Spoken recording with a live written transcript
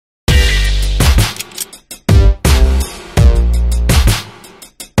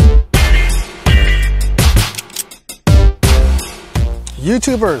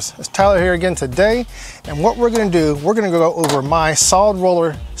YouTubers, it's Tyler here again today, and what we're going to do, we're going to go over my solid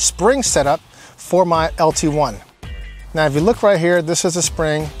roller spring setup for my LT1. Now if you look right here, this is a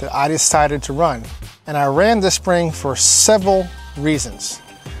spring that I decided to run, and I ran this spring for several reasons.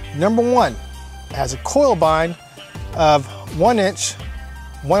 Number one, it has a coil bind of 1 inch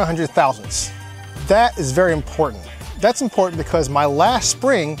 100 thousandths. That is very important. That's important because my last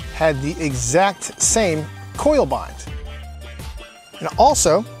spring had the exact same coil bind. And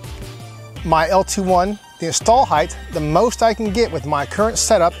also, my LT1, the install height, the most I can get with my current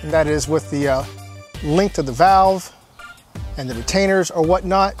setup, and that is with the length of the valve and the retainers or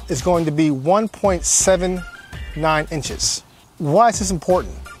whatnot, is going to be 1.79 inches. Why is this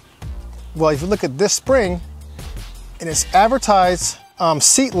important? Well, if you look at this spring, and its advertised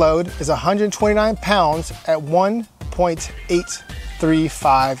seat load is 129 pounds at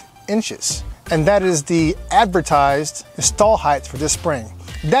 1.835 inches. And that is the advertised install height for this spring.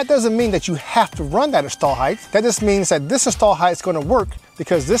 That doesn't mean that you have to run that install height. That just means that this install height is going to work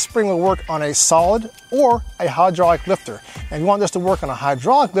because this spring will work on a solid or a hydraulic lifter. And if you want this to work on a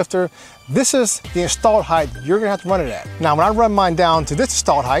hydraulic lifter, this is the installed height you're going to have to run it at. Now, when I run mine down to this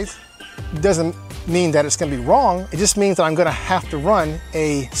installed height, it doesn't mean that it's going to be wrong. It just means that I'm going to have to run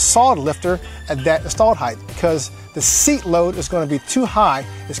a solid lifter at that installed height because the seat load is going to be too high.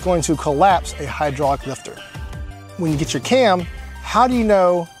 It's going to collapse a hydraulic lifter. When you get your cam, how do you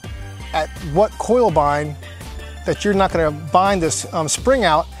know at what coil bind that you're not going to bind this spring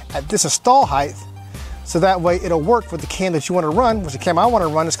out at this install height, so that way it'll work with the cam that you want to run? With the cam I want to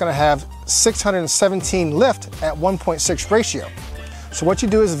run, it's going to have 617 lift at 1.6 ratio. So what you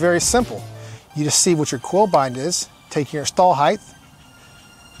do is very simple. You just see what your coil bind is, take your install height,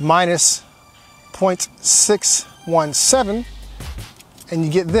 minus 0.617, and you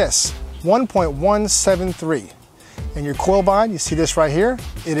get this, 1.173. And your coil bind, you see this right here,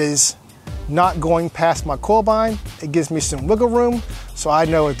 it is not going past my coil bind. It gives me some wiggle room, so I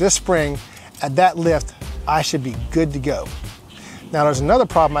know at this spring, at that lift, I should be good to go. Now there's another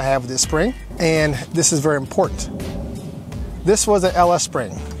problem I have with this spring, and this is very important. This was an LS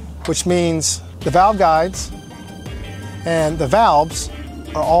spring, which means the valve guides and the valves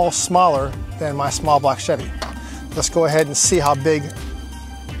are all smaller than my small block Chevy. Let's go ahead and see how big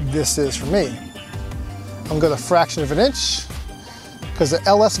this is for me. I'm gonna go the fraction of an inch because the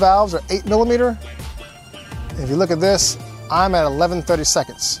LS valves are 8 millimeter. And if you look at this, I'm at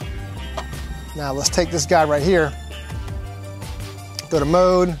 11/32. Now let's take this guy right here, go to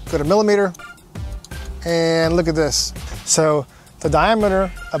mode, go to millimeter, and look at this. So the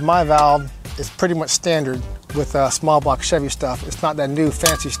diameter of my valve is pretty much standard with small block Chevy stuff. It's not that new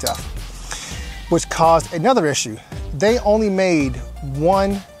fancy stuff, which caused another issue. They only made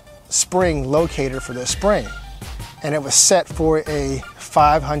one spring locator for this spring, and it was set for a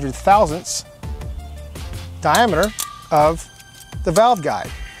 500 thousandths diameter of the valve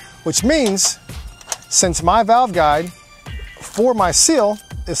guide, which means since my valve guide for my seal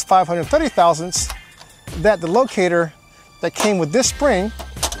is 530 thousandths, that the locator that came with this spring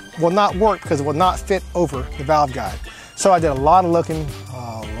will not work because it will not fit over the valve guide. So I did a lot of looking.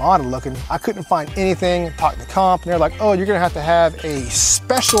 I couldn't find anything. Talked to comp, and they're like, "Oh, you're gonna have to have a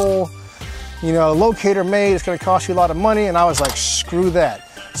special, locator made. It's gonna cost you a lot of money." And I was like, "Screw that."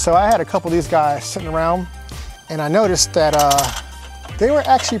 So I had a couple of these guys sitting around, and I noticed that they were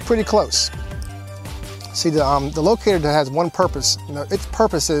actually pretty close. See, the locator that has one purpose. Its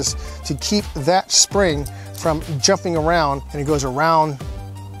purpose is to keep that spring from jumping around, and it goes around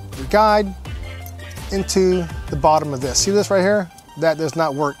your guide into the bottom of this. See this right here? That does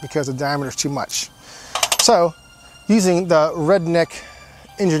not work because the diameter is too much. So, using the redneck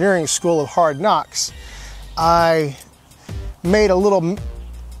engineering school of hard knocks, I made a little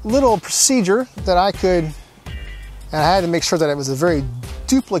procedure that I could, and I had to make sure that it was a very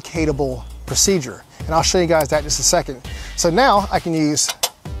duplicatable procedure. And I'll show you guys that in just a second. So now I can use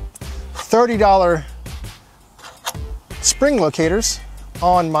 $30 spring locators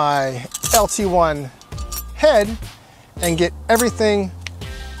on my LT1 head and get everything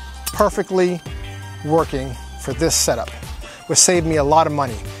perfectly working for this setup, which saved me a lot of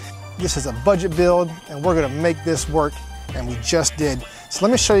money. This is a budget build, and we're gonna make this work, and we just did. So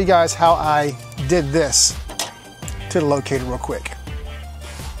let me show you guys how I did this to the locator real quick.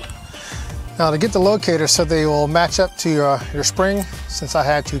 Now to get the locator so they will match up to your spring, since I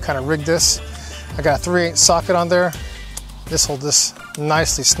had to kind of rig this, I got a 3/8 socket on there. This will just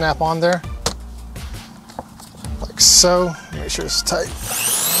nicely snap on there, like so. Make sure it's tight.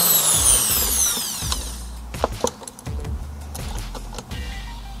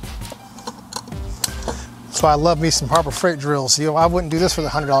 That's why I love me some Harbor Freight drills. You know, I wouldn't do this for the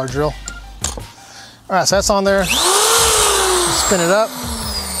 $100 drill. All right, so that's on there. Spin it up.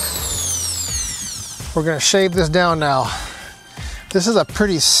 We're gonna shave this down now. This is a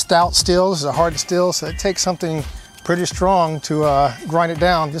pretty stout steel. This is a hardened steel, so it takes something pretty strong to grind it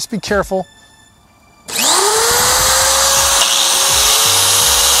down. Just be careful.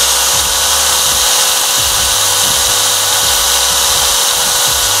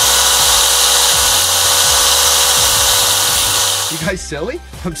 You guys silly?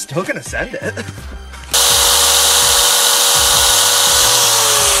 I'm still gonna send it.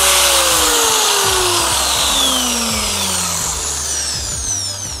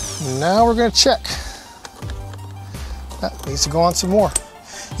 Now we're gonna check. That needs to go on some more.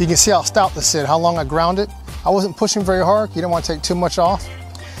 You can see how stout this is, how long I ground it. I wasn't pushing very hard. You don't want to take too much off,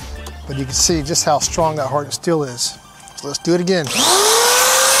 but you can see just how strong that hardened steel is. So let's do it again.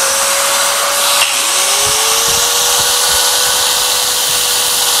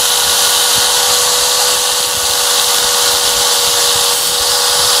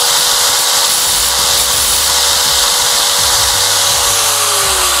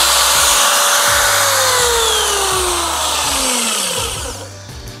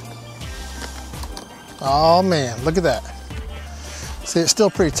 Oh man, look at that. See, it's still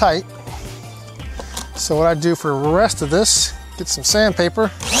pretty tight. So what I do for the rest of this, get some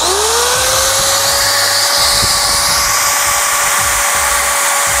sandpaper.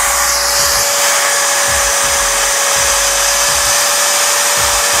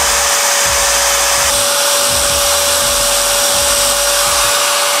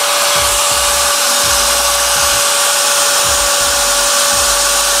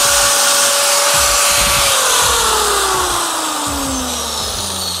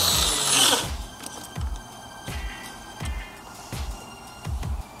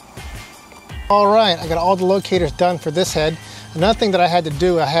 All right, I got all the locators done for this head. Another thing that I had to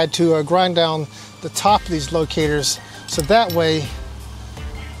do, I had to grind down the top of these locators so that way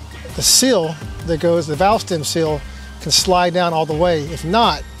the seal that goes, the valve stem seal, can slide down all the way. If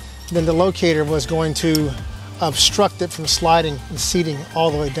not, then the locator was going to obstruct it from sliding and seating all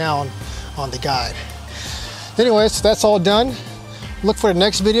the way down on the guide. Anyways, so that's all done. Look for the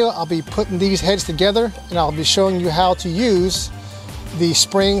next video. I'll be putting these heads together and I'll be showing you how to use the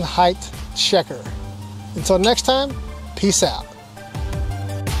spring height checker. Until next time, peace out.